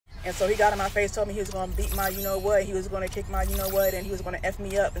And so he got in my face, told me he was going to beat my you-know-what, he was going to kick my you-know-what, and he was going to F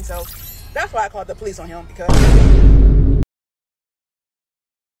me up. And so that's why I called the police on him, because...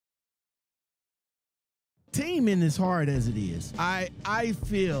 Teaming is hard as it is. I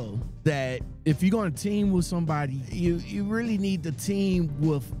feel that if you're going to team with somebody, you really need to team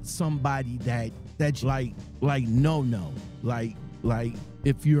with somebody that's like no. Like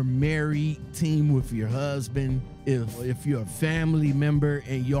if you're married, team with your husband. If you're a family member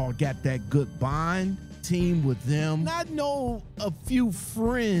and y'all got that good bond, team with them. I know a few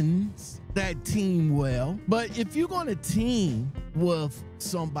friends that team well, but if you're gonna team with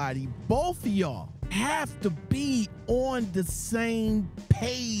somebody, both of y'all have to be on the same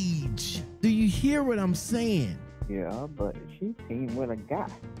page. Do you hear what I'm saying? Yeah, but she teamed with a guy.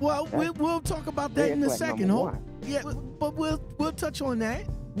 Well, we'll talk about that in a second. Yeah, but we'll touch on that.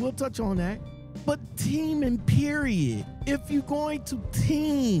 We'll touch on that. But teaming, period. If you're going to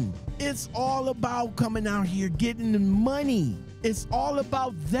team, it's all about coming out here getting the money. It's all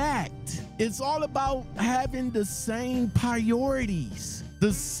about that. It's all about having the same priorities,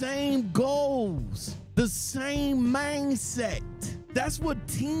 the same goals, the same mindset. That's what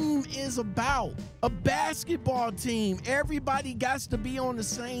team is about. A basketball team, everybody got to be on the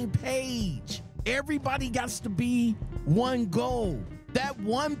same page. Everybody got to be one goal. That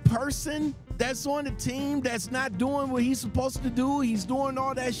one person that's on the team that's not doing what he's supposed to do, he's doing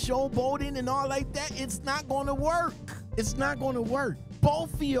all that showboating and all like that, it's not going to work. It's not going to work.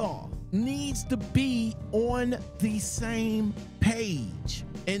 Both of y'all needs to be on the same page.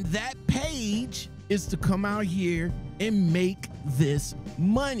 And that page is to come out here and make this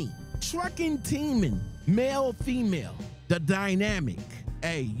money. Trucking, teaming, male, female, the dynamic.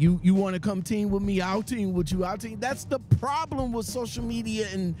 Hey, you want to come team with me? I'll team with you. I'll team. That's the problem with social media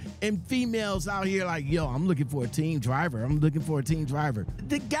and females out here like, yo, I'm looking for a team driver. I'm looking for a team driver.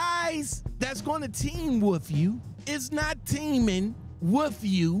 The guys that's going to team with you is not teaming with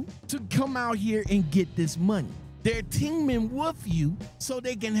you to come out here and get this money. They're teaming with you so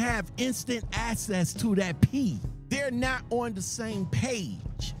they can have instant access to that P. They're not on the same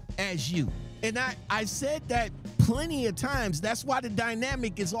page as you. And I said that plenty of times. That's why the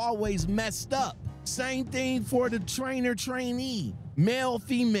dynamic is always messed up. Same thing for the trainer-trainee, male,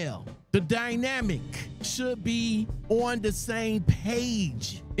 female. The dynamic should be on the same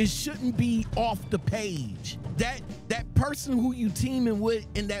page. It shouldn't be off the page. That person who you teaming with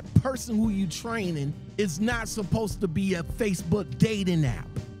and that person who you training is not supposed to be a Facebook dating app.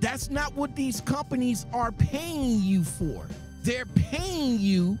 That's not what these companies are paying you for. They're paying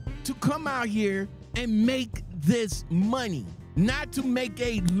you to come out here and make this money, not to make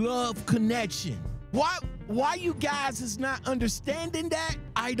a love connection. Why you guys is not understanding that?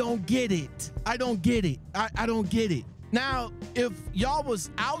 I don't get it. I don't get it. I don't get it. Now, if y'all was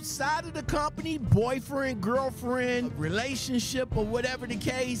outside of the company, boyfriend, girlfriend, relationship, or whatever the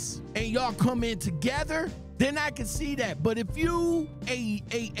case, and y'all come in together, then I can see that. But if you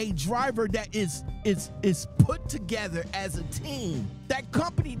a driver that is put together as a team, that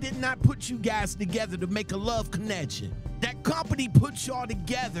company did not put you guys together to make a love connection. That company put y'all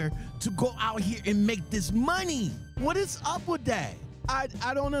together to go out here and make this money. What is up with that?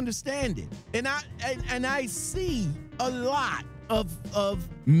 I don't understand it. And I see a lot of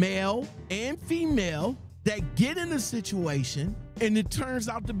male and female that get in a situation and it turns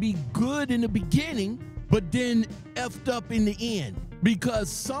out to be good in the beginning, but then effed up in the end because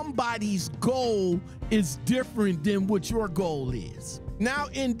somebody's goal is different than what your goal is. Now,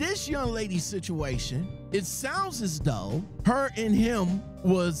 in this young lady's situation, it sounds as though her and him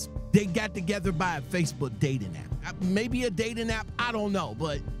they got together by a Facebook dating app. Maybe a dating app, I don't know,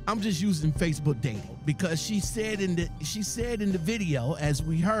 but I'm just using Facebook dating because she said in the video, as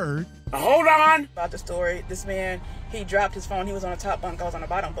we heard. Hold on. About the story, this man, he dropped his phone. He was on the top bunk, I was on the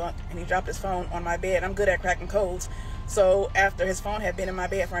bottom bunk, and he dropped his phone on my bed. I'm good at cracking codes. So after his phone had been in my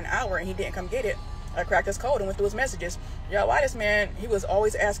bed for an hour and he didn't come get it, I cracked his code and went through his messages. Y'all, why this man, he was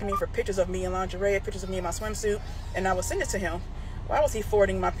always asking me for pictures of me in lingerie, pictures of me in my swimsuit, and I would send it to him. Why was he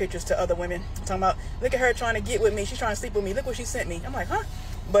forwarding my pictures to other women? I'm talking about, look at her trying to get with me. She's trying to sleep with me. Look what she sent me. I'm like, huh?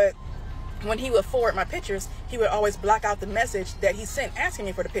 But when he would forward my pictures, he would always block out the message that he sent asking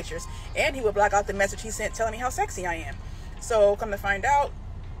me for the pictures. And he would block out the message he sent telling me how sexy I am. So come to find out,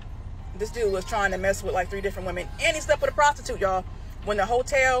 this dude was trying to mess with like 3 different women. And he slept with a prostitute, y'all. When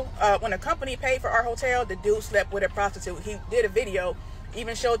the company paid for our hotel, the dude slept with a prostitute. He did a video,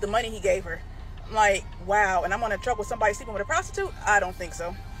 even showed the money he gave her. I'm like, wow, and I'm on a truck with somebody sleeping with a prostitute? I don't think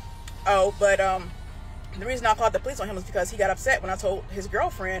so. Oh, but the reason I called the police on him was because he got upset when I told his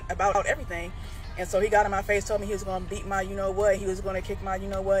girlfriend about everything. And so he got in my face, told me he was going to beat my you-know-what, he was going to kick my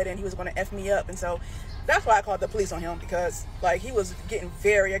you-know-what, and he was going to F me up. And so that's why I called the police on him, because, like, he was getting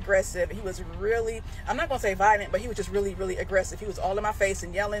very aggressive. He was really, I'm not going to say violent, but he was just really, really aggressive. He was all in my face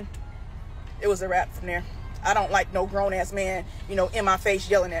and yelling. It was a wrap from there. I don't like no grown-ass man, you know, in my face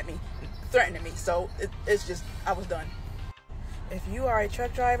yelling at me, threatening me. So it's just, I was done. If you are a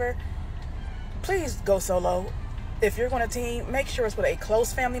truck driver, please go solo. If you're going to team, make sure it's with a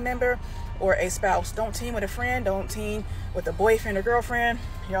close family member or a spouse. Don't team with a friend. Don't team with a boyfriend or girlfriend.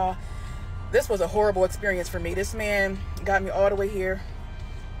 Y'all, this was a horrible experience for me. This man got me all the way here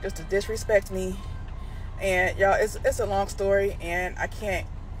just to disrespect me. And y'all, it's a long story, and I can't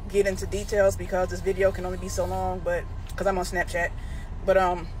get into details because this video can only be so long, but because I'm on Snapchat. But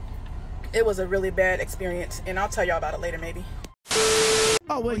it was a really bad experience, and I'll tell y'all about it later maybe.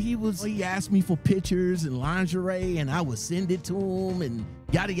 Oh, well, he asked me for pictures and lingerie, and I would send it to him, and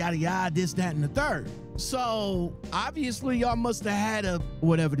yada, yada, yada, this, that, and the third. So, obviously, y'all must have had a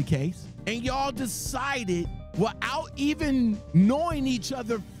whatever the case, and y'all decided, without even knowing each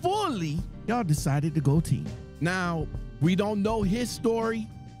other fully, y'all decided to go team. Now, we don't know his story.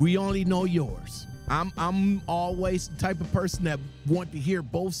 We only know yours. I'm always the type of person that want to hear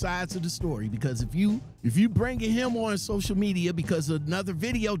both sides of the story, because if you bringing him on social media because of another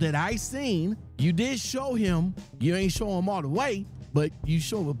video that I seen, you did show him, you ain't show him all the way, but you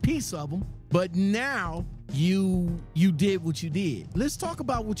show a piece of him. But now you did what you did. Let's talk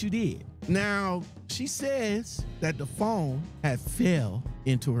about what you did. Now, she says that the phone had fell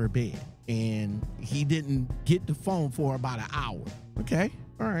into her bed and he didn't get the phone for about an hour. Okay,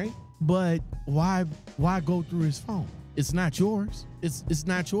 all right. But why go through his phone? It's not yours. It's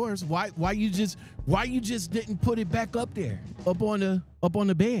not yours. Why you just didn't put it back up there, up on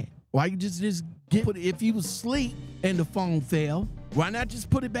the bed? Why you just put it, if he was asleep and the phone fell, why not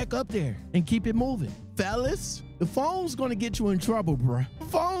just put it back up there and keep it moving? Fellas, the phone's gonna get you in trouble, bruh. The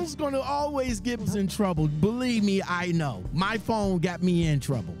phone's gonna always get us in trouble. Believe me, I know. My phone got me in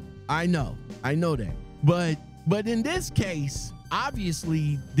trouble. I know that. But in this case,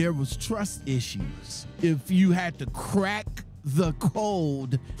 obviously, there was trust issues. If you had to crack the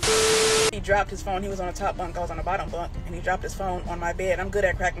code. He dropped his phone. He was on the top bunk. I was on the bottom bunk. And he dropped his phone on my bed. I'm good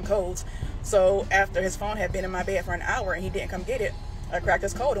at cracking codes. So after his phone had been in my bed for an hour and he didn't come get it, I cracked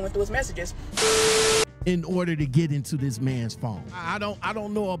his code and went through his messages. In order to get into this man's phone. I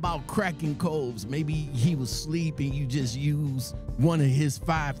don't know about cracking codes. Maybe he was asleep and you just used one of his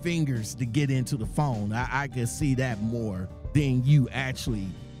 5 fingers to get into the phone. I can see that more than you actually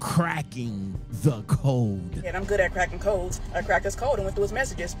cracking the code. And I'm good at cracking codes. I cracked his code and went through his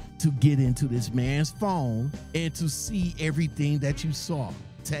messages. To get into this man's phone and to see everything that you saw.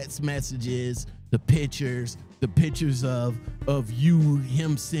 Text messages, the pictures of you,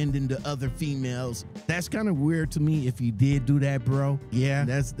 him sending to other females. That's kind of weird to me if you did do that, bro. Yeah,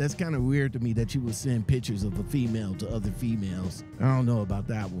 that's kind of weird to me that you would send pictures of a female to other females. I don't know about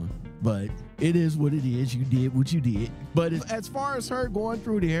that one, but it is what it is. You did what you did. But as far as her going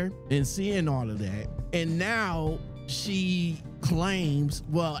through there and seeing all of that, and now she claims,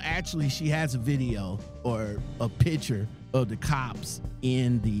 well, actually she has a video or a picture of the cops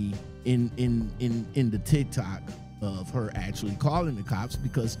in the TikTok of her actually calling the cops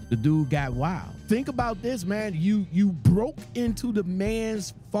because the dude got wild. Think about this, man. You broke into the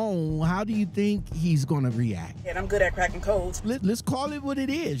man's phone. How do you think he's gonna react? And I'm good at cracking codes. Let's call it what it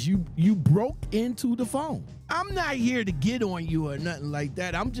is. You broke into the phone. I'm not here to get on you or nothing like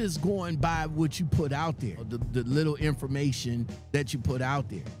that. I'm just going by what you put out there, the little information that you put out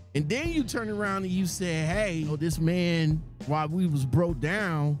there. And then you turn around and you say, hey, this man, while we was broke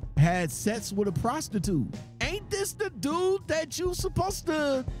down, had sex with a prostitute. Ain't this the dude that you supposed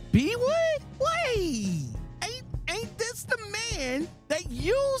to be with? Wait, ain't this the man that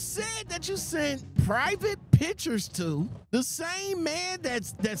you said that you sent private pictures to? The same man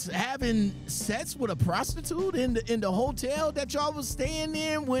that's having sex with a prostitute in the hotel that y'all was staying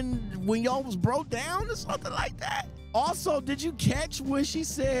in when y'all was broke down or something like that? Also, did you catch when she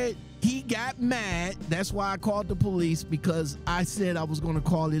said he got mad? That's why I called the police, because I said I was going to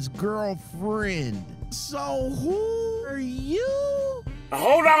call his girlfriend. So who are you?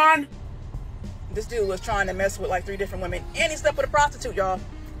 Hold on. This dude was trying to mess with like 3 different women, and he slept with a prostitute, y'all.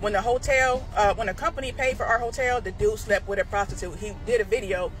 When the hotel, when the company paid for our hotel, the dude slept with a prostitute. He did a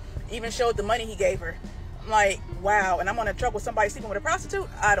video, even showed the money he gave her. I'm like, wow. And I'm on a truck with somebody sleeping with a prostitute?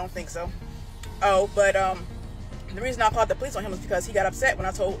 I don't think so. Oh, but the reason I called the police on him was because he got upset when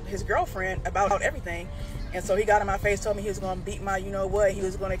I told his girlfriend about everything. And so he got in my face, told me he was going to beat my you-know-what, he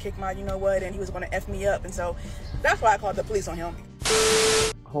was going to kick my you-know-what, and he was going to F me up. And so that's why I called the police on him.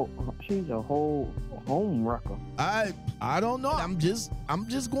 she's a whole home wrecker. I don't know. I'm just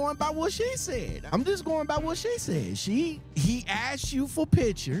going by what she said. I'm just going by what she said. He asked you for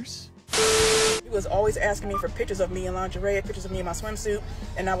pictures. He was always asking me for pictures of me in lingerie, pictures of me in my swimsuit,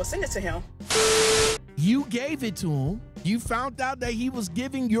 and I would send it to him. You gave it to him. You found out that he was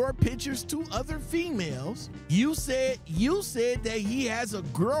giving your pictures to other females. You said that he has a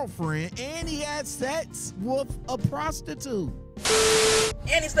girlfriend and he had sex with a prostitute.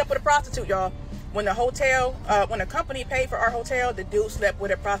 And he slept with a prostitute, y'all. When the company paid for our hotel, the dude slept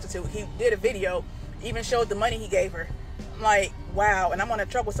with a prostitute. He did a video, even showed the money he gave her. I'm like, wow, and I'm gonna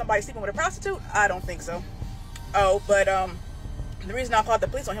trouble somebody sleeping with a prostitute? I don't think so. Oh, but the reason I called the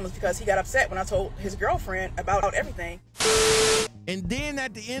police on him was because he got upset when I told his girlfriend about everything. And then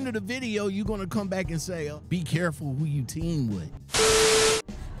at the end of the video, you're gonna come back and say, oh, be careful who you team with.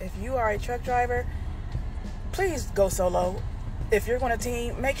 If you are a truck driver, please go solo. If you're gonna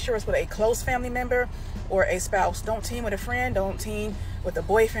team, make sure it's with a close family member or a spouse. Don't team with a friend, don't team with a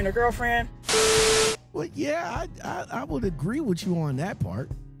boyfriend or girlfriend. Well, yeah, I would agree with you on that part.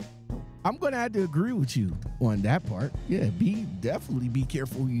 I'm gonna have to agree with you on that part. Yeah, definitely be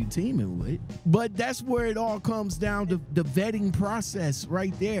careful who you teaming with. But that's where it all comes down to the vetting process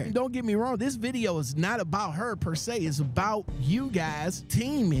right there. And don't get me wrong, this video is not about her per se. It's about you guys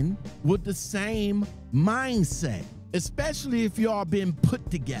teaming with the same mindset, especially if y'all been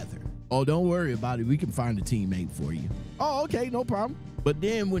put together. Oh, don't worry about it. We can find a teammate for you. Oh, okay, no problem. But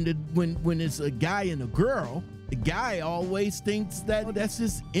then when it's a guy and a girl, the guy always thinks that that's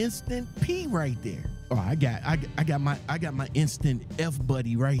his instant P right there. Oh, I got my instant F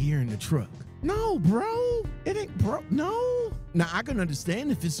buddy right here in the truck. No, bro, it ain't, bro. No. Now I can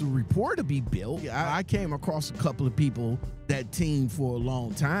understand if it's a report to be built. I came across a couple of people that teamed for a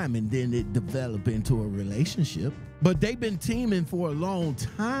long time and then it developed into a relationship. But they've been teaming for a long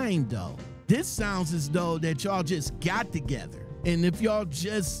time though. This sounds as though that y'all just got together. And if y'all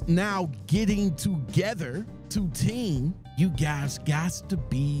just now getting together to team, you guys got to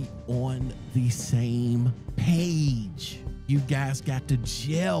be on the same page. You guys got to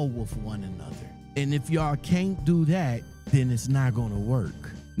gel with one another. And if y'all can't do that, then it's not gonna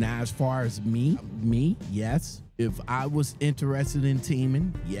work. Now, as far as me, yes. If I was interested in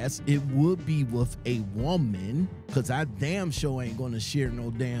teaming, yes, it would be with a woman, because I damn sure ain't gonna share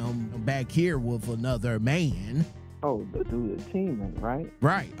no damn back here with another man. Oh, to do the teaming, right?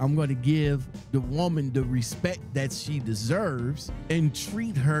 Right. I'm going to give the woman the respect that she deserves and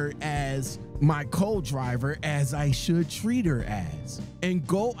treat her as my co-driver as I should treat her as. And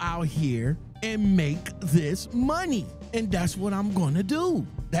go out here and make this money. And that's what I'm going to do.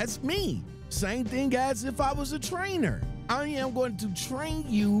 That's me. Same thing as if I was a trainer. I am going to train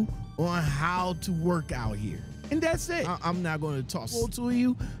you on how to work out here. And that's it. I'm not going to toss to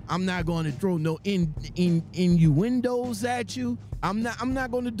you. I'm not going to throw no innuendos at you. I'm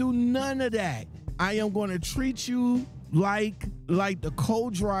not going to do none of that. I am going to treat you like the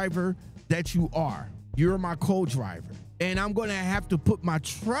co-driver that you are. You're my co-driver. And I'm going to have to put my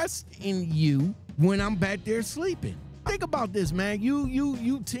trust in you when I'm back there sleeping. Think about this, man.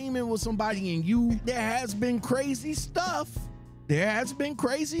 You teaming with somebody and there has been crazy stuff. There has been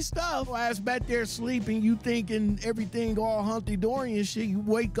crazy stuff. Ass back there sleeping, you thinking everything all hunky-dory and shit. You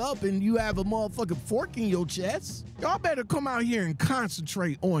wake up and you have a motherfucking fork in your chest. Y'all better come out here and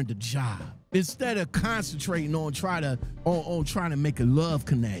concentrate on the job instead of concentrating on trying to make a love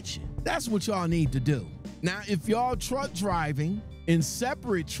connection. That's what y'all need to do. Now, if y'all truck driving in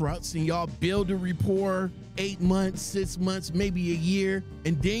separate trucks and y'all build a rapport 8 months, 6 months, maybe a year,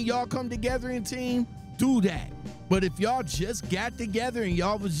 and then y'all come together in team, do that. But if y'all just got together and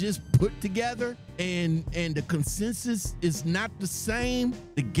y'all was just put together and the consensus is not the same,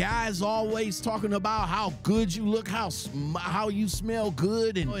 the guy's always talking about how good you look, how you smell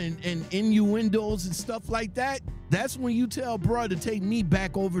good and innuendos and stuff like that, that's when you tell bruh to take me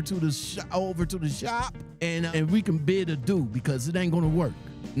back over to the shop and we can bid a due, because it ain't gonna work.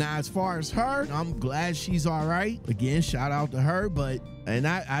 Now, as far as her, I'm glad she's all right. Again, shout out to her, and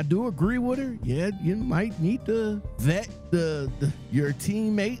I do agree with her. Yeah, you might need to vet your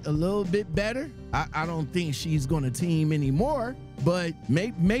teammate a little bit better. I don't think she's gonna team anymore, but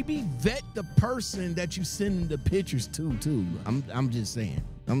maybe vet the person that you sending the pictures to too. I'm just saying.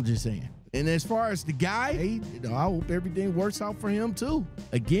 And as far as the guy, hey, I hope everything works out for him too.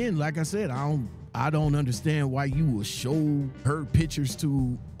 Again, like I said, I don't understand why you will show her pictures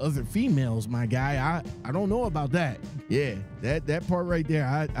to other females, my guy. I don't know about that. Yeah, that part right there,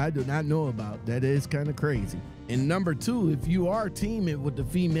 I do not know about. That is kind of crazy. And number two, if you are teaming with the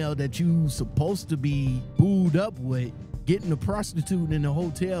female that you supposed to be booed up with, getting a prostitute in the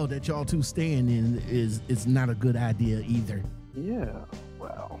hotel that y'all two staying in is not a good idea either. Yeah,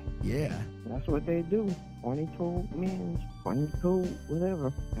 well. Yeah. That's what they do. 22 men, 22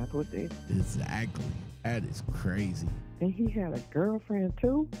 whatever. That's what they do. Exactly. That is crazy. And he had a girlfriend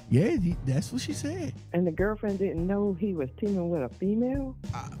too? Yeah, that's what she said. And the girlfriend didn't know he was teaming with a female?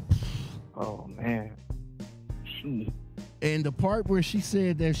 Oh, man. And the part where she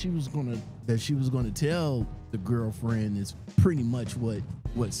said that she was gonna tell the girlfriend is pretty much what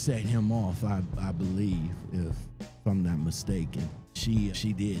set him off, I believe, if I'm not mistaken. She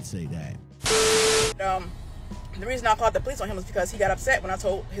did say that. The reason I called the police on him was because he got upset when I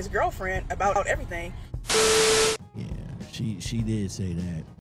told his girlfriend about everything. Yeah, she did say that.